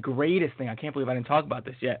 Oh, and the greatest thing, I can't believe I didn't talk about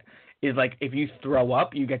this yet, is, like, if you throw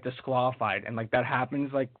up, you get disqualified. And, like, that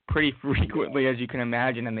happens, like, pretty frequently, as you can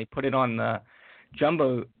imagine. And they put it on the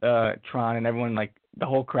Jumbotron, and everyone, like, the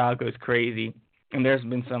whole crowd goes crazy. And there's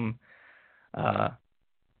been some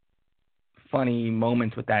funny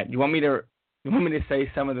moments with that. You want me to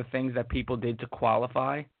say some of the things that people did to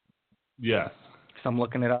qualify? Yes. So I'm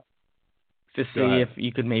looking it up to see if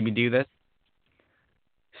you could maybe do this.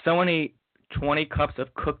 Someone ate 20 cups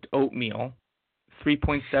of cooked oatmeal,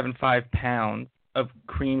 3.75 pounds of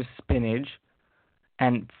cream spinach,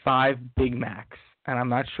 and 5 Big Macs. And I'm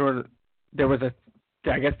not sure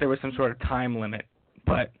I guess there was some sort of time limit,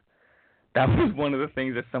 but that was one of the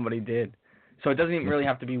things that somebody did. So it doesn't even really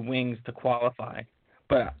have to be wings to qualify.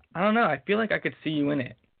 But I don't know. I feel like I could see you in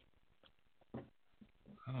it.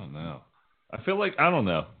 I don't know. I feel like, I don't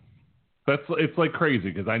know. It's like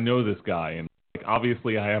crazy because I know this guy, and, like,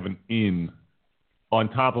 obviously I have an in on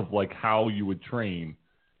top of, like, how you would train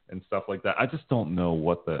and stuff like that. I just don't know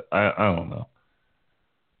I don't know.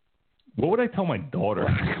 What would I tell my daughter?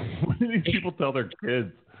 What do these people tell their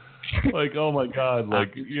kids? Like, oh my God,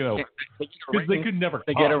 like, you know, because they could never come.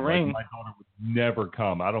 They get a ring. Like, my daughter would never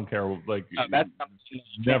come. I don't care. Like, that's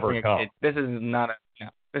never come. This is not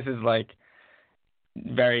this is, like,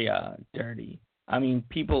 very dirty. I mean,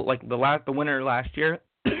 people, like, the winner last year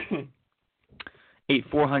ate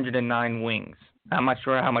 409 wings. I'm not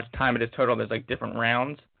sure how much time it is total. There's, like, different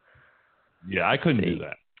rounds. Yeah, I couldn't do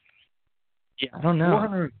that. Yeah, I don't know.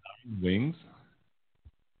 409 wings?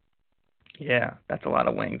 Yeah, that's a lot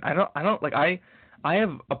of wings. I don't like. I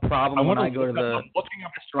have a problem when I go to the.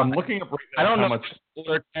 I'm looking up right now. I don't how know much. If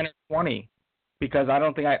they're 10 or 20, because I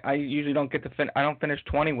don't think I usually don't get to I don't finish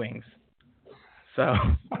 20 wings. So.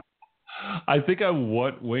 I think I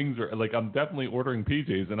want wings, or, like, I'm definitely ordering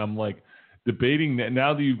PJs, and I'm, like, debating that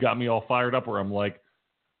now that you've got me all fired up, where I'm like,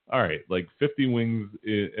 all right, like, 50 wings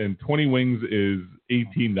and 20 wings is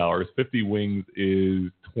 $18. 50 wings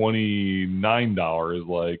is $29.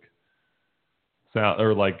 Like.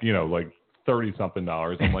 Or, like, you know, like $30-something.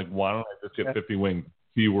 I'm like, why don't I just get 50 wings,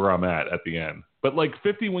 see where I'm at the end? But, like,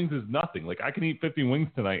 50 wings is nothing. Like, I can eat 50 wings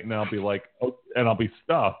tonight, and I'll be like, oh, and I'll be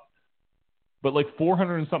stuffed. But, like,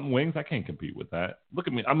 400 and something wings, I can't compete with that. Look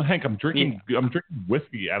at me, I'm drinking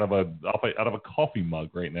whiskey out of a coffee mug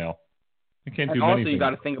right now. I can't do anything. Also, you got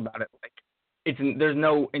to think about it. Like, there's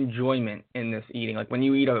no enjoyment in this eating. Like, when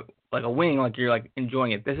you eat a wing, like, you're, like,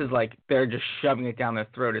 enjoying it. This is like they're just shoving it down their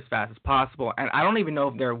throat as fast as possible. And I don't even know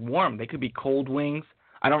if they're warm. They could be cold wings.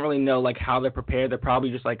 I don't really know, like, how they're prepared. They're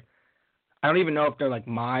probably just, like, I don't even know if they're, like,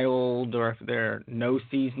 mild or if they're no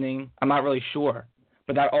seasoning. I'm not really sure.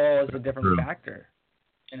 But that all is a different factor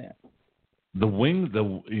in it. The wing,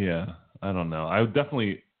 I don't know. I would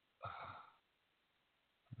definitely,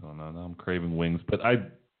 I don't know. Now I'm craving wings, but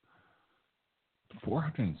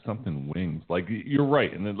 400 and something wings. Like, you're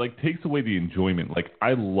right. And it, like, takes away the enjoyment. Like,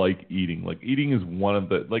 I like eating. Like, eating is one of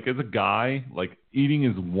the, like, as a guy, like, eating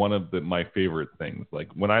is one of my favorite things. Like,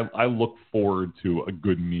 when I look forward to a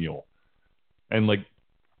good meal. And like,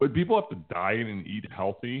 but people have to diet and eat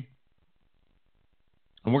healthy.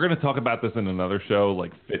 And we're going to talk about this in another show,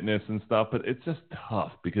 like fitness and stuff, but it's just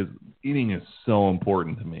tough because eating is so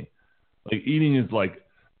important to me. Like eating is like,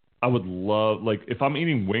 I would love, like if I'm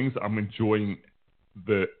eating wings, I'm enjoying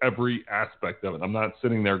every aspect of it. I'm not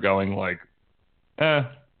sitting there going like,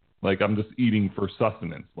 like I'm just eating for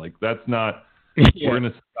sustenance. Like that's not, we're in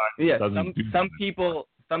a society that doesn't do that.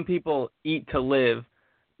 Some people eat to live,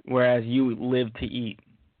 whereas you live to eat.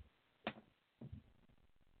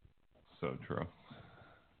 So true.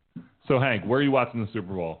 So Hank, where are you watching the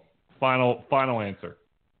Super Bowl? Final answer.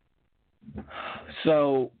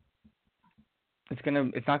 So it's gonna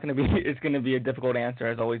be a difficult answer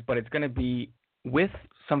as always, but it's gonna be with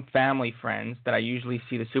some family friends that I usually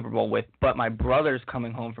see the Super Bowl with. But my brother's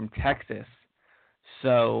coming home from Texas,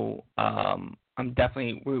 so I'm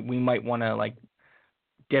definitely we might want to like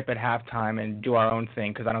dip at halftime and do our own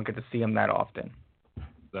thing because I don't get to see him that often.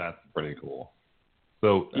 That's pretty cool.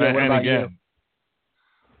 So yeah, and again. You?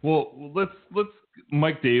 Well, let's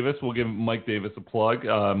Mike Davis. We'll give Mike Davis a plug.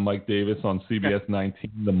 Mike Davis on CBS 19,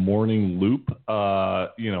 The Morning Loop.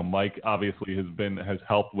 Mike obviously has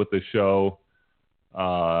helped with the show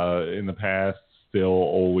in the past. Still,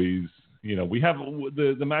 always, we have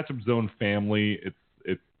the Matchup Zone family.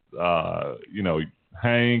 It's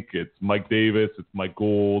Hank. It's Mike Davis. It's Mike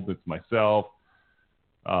Gould. It's myself,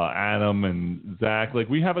 Adam, and Zach. Like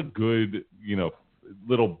we have a good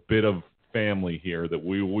little bit of family here that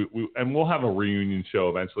we and we'll have a reunion show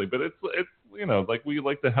eventually, but it's like we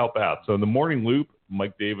like to help out. So in The Morning Loop,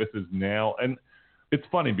 Mike Davis is now, and it's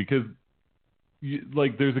funny because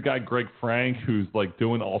there's a guy, Greg Frank, who's like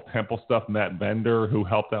doing all Temple stuff. Matt Bender, who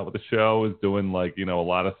helped out with the show, is doing like a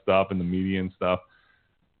lot of stuff in the media and stuff.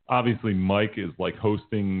 Obviously Mike is like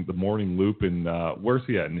hosting The Morning Loop, and where's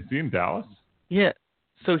he at? Is he in Dallas? Yeah.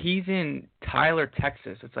 So he's in Tyler,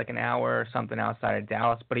 Texas. It's like an hour or something outside of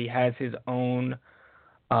Dallas, but he has his own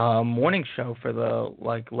morning show for the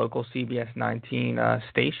local CBS 19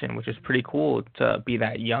 station, which is pretty cool to be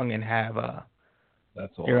that young and have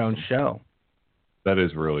That's awesome. your own show. That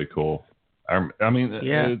is really cool. I mean,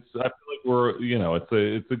 yeah. I feel like we're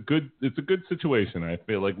it's a good situation. I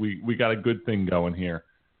feel like we got a good thing going here.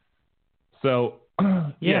 So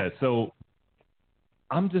yeah. So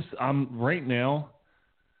I'm right now.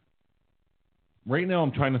 Right now,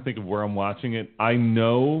 I'm trying to think of where I'm watching it. I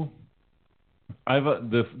know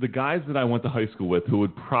the guys that I went to high school with who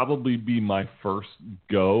would probably be my first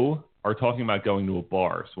go are talking about going to a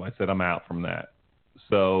bar. So I said I'm out from that.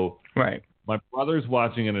 So right. My brother's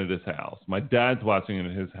watching it at his house. My dad's watching it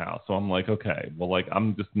at his house. So I'm like, okay, well, like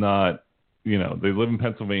I'm just not, they live in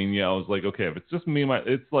Pennsylvania. I was like, okay, if it's just me,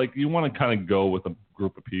 it's like you want to kind of go with a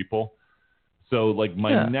group of people. So like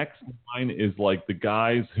my next line is like the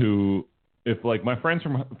guys who. If like my friends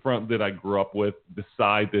from that I grew up with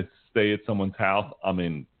decide to stay at someone's house, I'm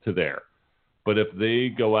into there. But if they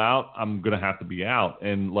go out, I'm gonna have to be out.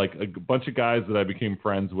 And like a bunch of guys that I became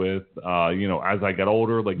friends with, as I got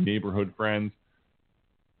older, like neighborhood friends,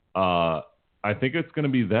 I think it's gonna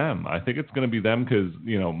be them. I think it's gonna be them because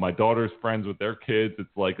my daughter's friends with their kids. It's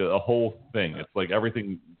like a whole thing. It's like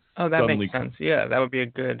everything. Oh, that makes sense. Yeah, that would be a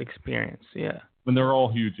good experience. Yeah. And they're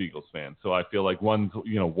all huge Eagles fans, so I feel like two of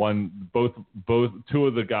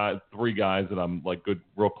the three guys that I'm like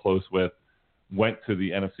real close with, went to the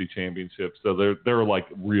NFC Championship, so they're like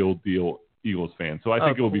real deal Eagles fans. So I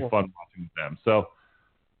think it will be fun watching them. So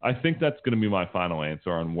I think that's going to be my final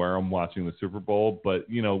answer on where I'm watching the Super Bowl. But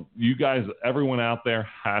you guys, everyone out there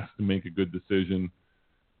has to make a good decision.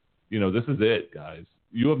 This is it, guys.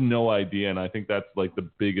 You have no idea, and I think that's like the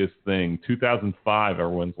biggest thing. 2005,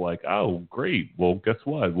 everyone's like, oh, great. Well, guess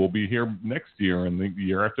what? We'll be here next year and the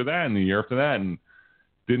year after that and the year after that, and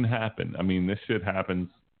didn't happen. I mean, this shit happens.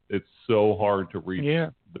 It's so hard to reach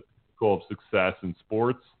the goal of success in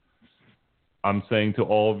sports. I'm saying to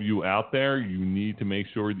all of you out there, you need to make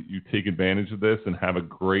sure that you take advantage of this and have a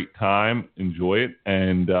great time, enjoy it,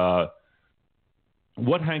 and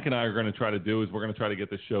what Hank and I are going to try to do is we're going to try to get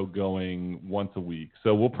the show going once a week.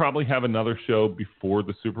 So we'll probably have another show before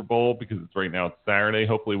the Super Bowl because right now it's Saturday.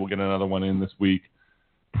 Hopefully we'll get another one in this week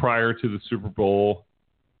prior to the Super Bowl.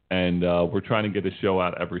 And we're trying to get a show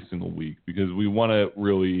out every single week because we want to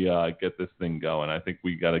really get this thing going. I think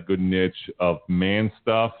we got a good niche of man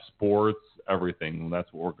stuff, sports, everything. That's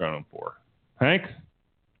what we're going for. Hank?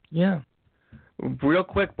 Yeah. Real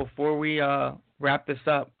quick before we wrap this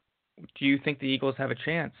up, do you think the Eagles have a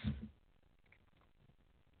chance?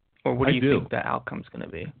 Or what do you think the outcome's going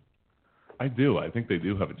to be? I do. I think they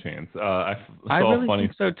do have a chance. I really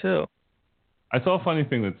think so, too. I saw a funny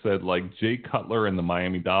thing that said, like, Jay Cutler and the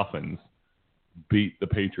Miami Dolphins beat the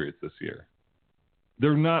Patriots this year.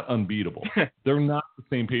 They're not unbeatable. They're not the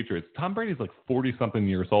same Patriots. Tom Brady's like 40-something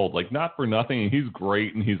years old. Like, not for nothing. And he's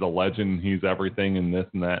great, and he's a legend, and he's everything, and this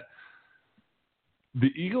and that.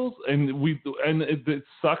 The Eagles, and it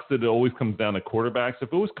sucks that it always comes down to quarterbacks.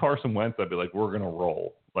 If it was Carson Wentz, I'd be like, we're going to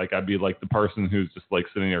roll. Like, I'd be like the person who's just like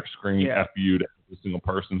sitting there screaming F you to every single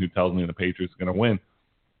person who tells me the Patriots are going to win.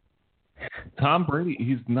 Tom Brady,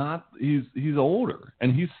 he's older,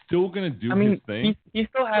 and he's still going to do his thing. He's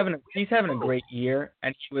still having a great year,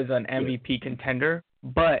 and he was an MVP contender.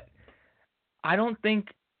 But I don't think,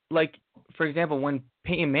 like, for example, when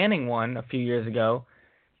Peyton Manning won a few years ago,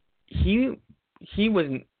 he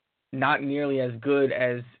was not nearly as good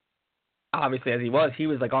as, obviously, as he was. He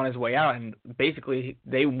was, like, on his way out, and basically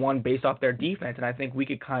they won based off their defense. And I think we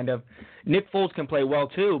could kind of – Nick Foles can play well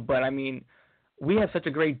too, but, I mean – we have such a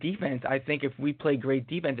great defense. I think if we play great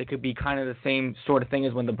defense, it could be kind of the same sort of thing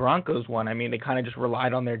as when the Broncos won. I mean, they kind of just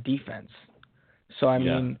relied on their defense. So, I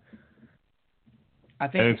mean, I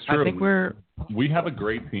think we have a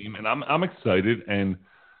great team, and I'm excited. And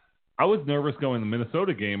I was nervous going to the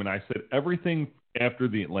Minnesota game, and I said everything after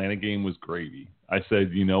the Atlanta game was gravy. I said,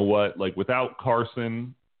 you know what? Like, without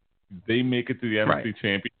Carson, they make it to the NFC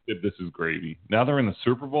Championship. This is gravy. Now they're in the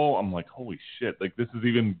Super Bowl. I'm like, holy shit! Like, this is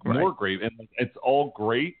even more great, and it's all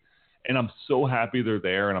great. And I'm so happy they're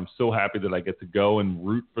there, and I'm so happy that I get to go and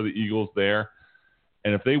root for the Eagles there.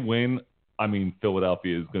 And if they win, I mean,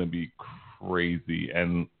 Philadelphia is going to be crazy,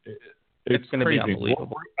 and it's going to be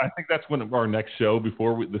unbelievable. I think that's when our next show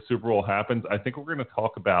before the Super Bowl happens. I think we're going to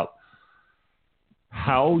talk about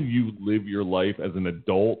how you live your life as an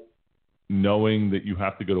adult, knowing that you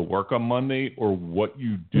have to go to work on Monday, or what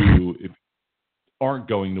you do if you aren't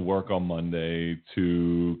going to work on Monday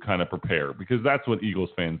to kind of prepare, because that's what Eagles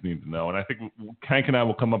fans need to know. And I think Hank and I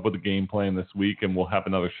will come up with a game plan this week, and we'll have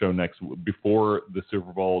another show before the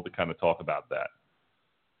Super Bowl to kind of talk about that.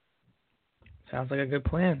 Sounds like a good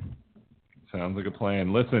plan. Sounds like a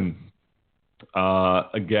plan. Listen,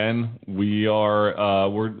 again, we are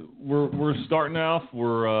we're starting off.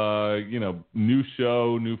 We're new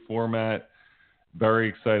show, new format, very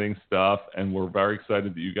exciting stuff, and we're very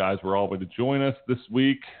excited that you guys were all able to join us this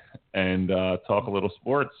week and talk a little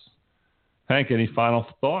sports. Hank, any final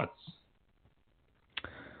thoughts?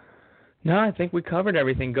 No, I think we covered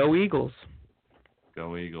everything. Go Eagles!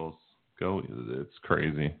 Go Eagles! Go! It's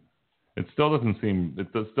crazy. It still doesn't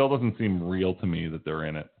seem real to me that they're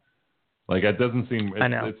in it. Like, it doesn't seem. I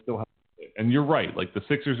know. It's still, and you're right. Like, the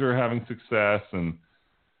Sixers are having success, and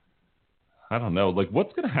I don't know. Like,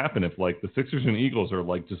 what's going to happen if, like, the Sixers and Eagles are,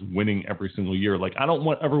 like, just winning every single year? Like, I don't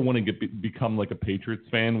ever want to become like a Patriots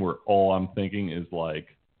fan where all I'm thinking is like,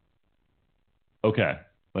 okay,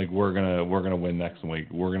 like, we're gonna win next week.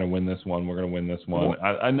 We're gonna win this one. We're gonna win this one.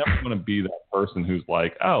 I never want to be that person who's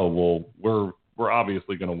like, oh, well, we're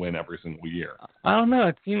obviously going to win every single year. I don't know.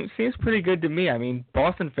 It seems pretty good to me. I mean,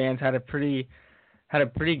 Boston fans had a pretty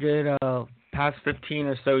good past 15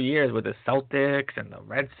 or so years with the Celtics and the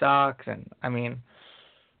Red Sox, and I mean,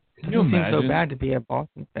 it doesn't seem so bad to be a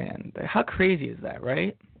Boston fan. How crazy is that,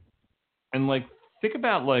 right? And like, think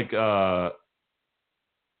about like I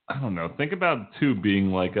don't know. Think about too being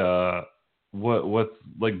like what's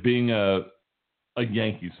like being a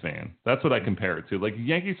Yankees fan. That's what I compare it to. Like,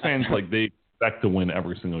 Yankees fans, like, they expect to win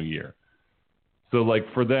every single year. So, like,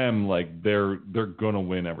 for them, like, they're going to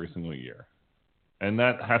win every single year. And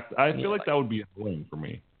I feel like that would be annoying for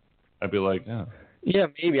me. I'd be like, yeah. Yeah,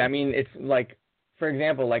 maybe. I mean, it's like, for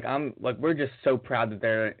example, like, we're just so proud that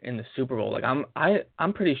they're in the Super Bowl. Like,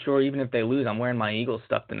 I'm pretty sure even if they lose, I'm wearing my Eagles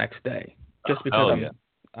stuff the next day. Just because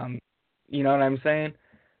you know what I'm saying?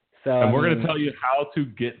 So, and we're going to tell you how to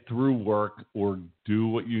get through work or do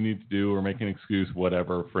what you need to do or make an excuse,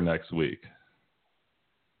 whatever, for next week.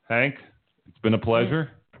 Hank, it's been a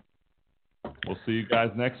pleasure. We'll see you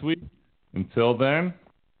guys next week. Until then.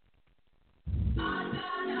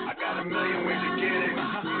 I got a million ways to get it.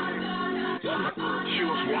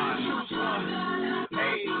 Choose one.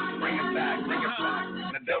 Hey, bring it back.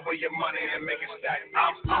 Now double your money and make it stack.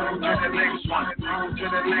 I'm on to the next one. On to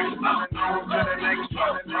the next one. On to the next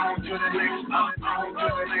one. On to the next one. On to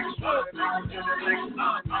the next one.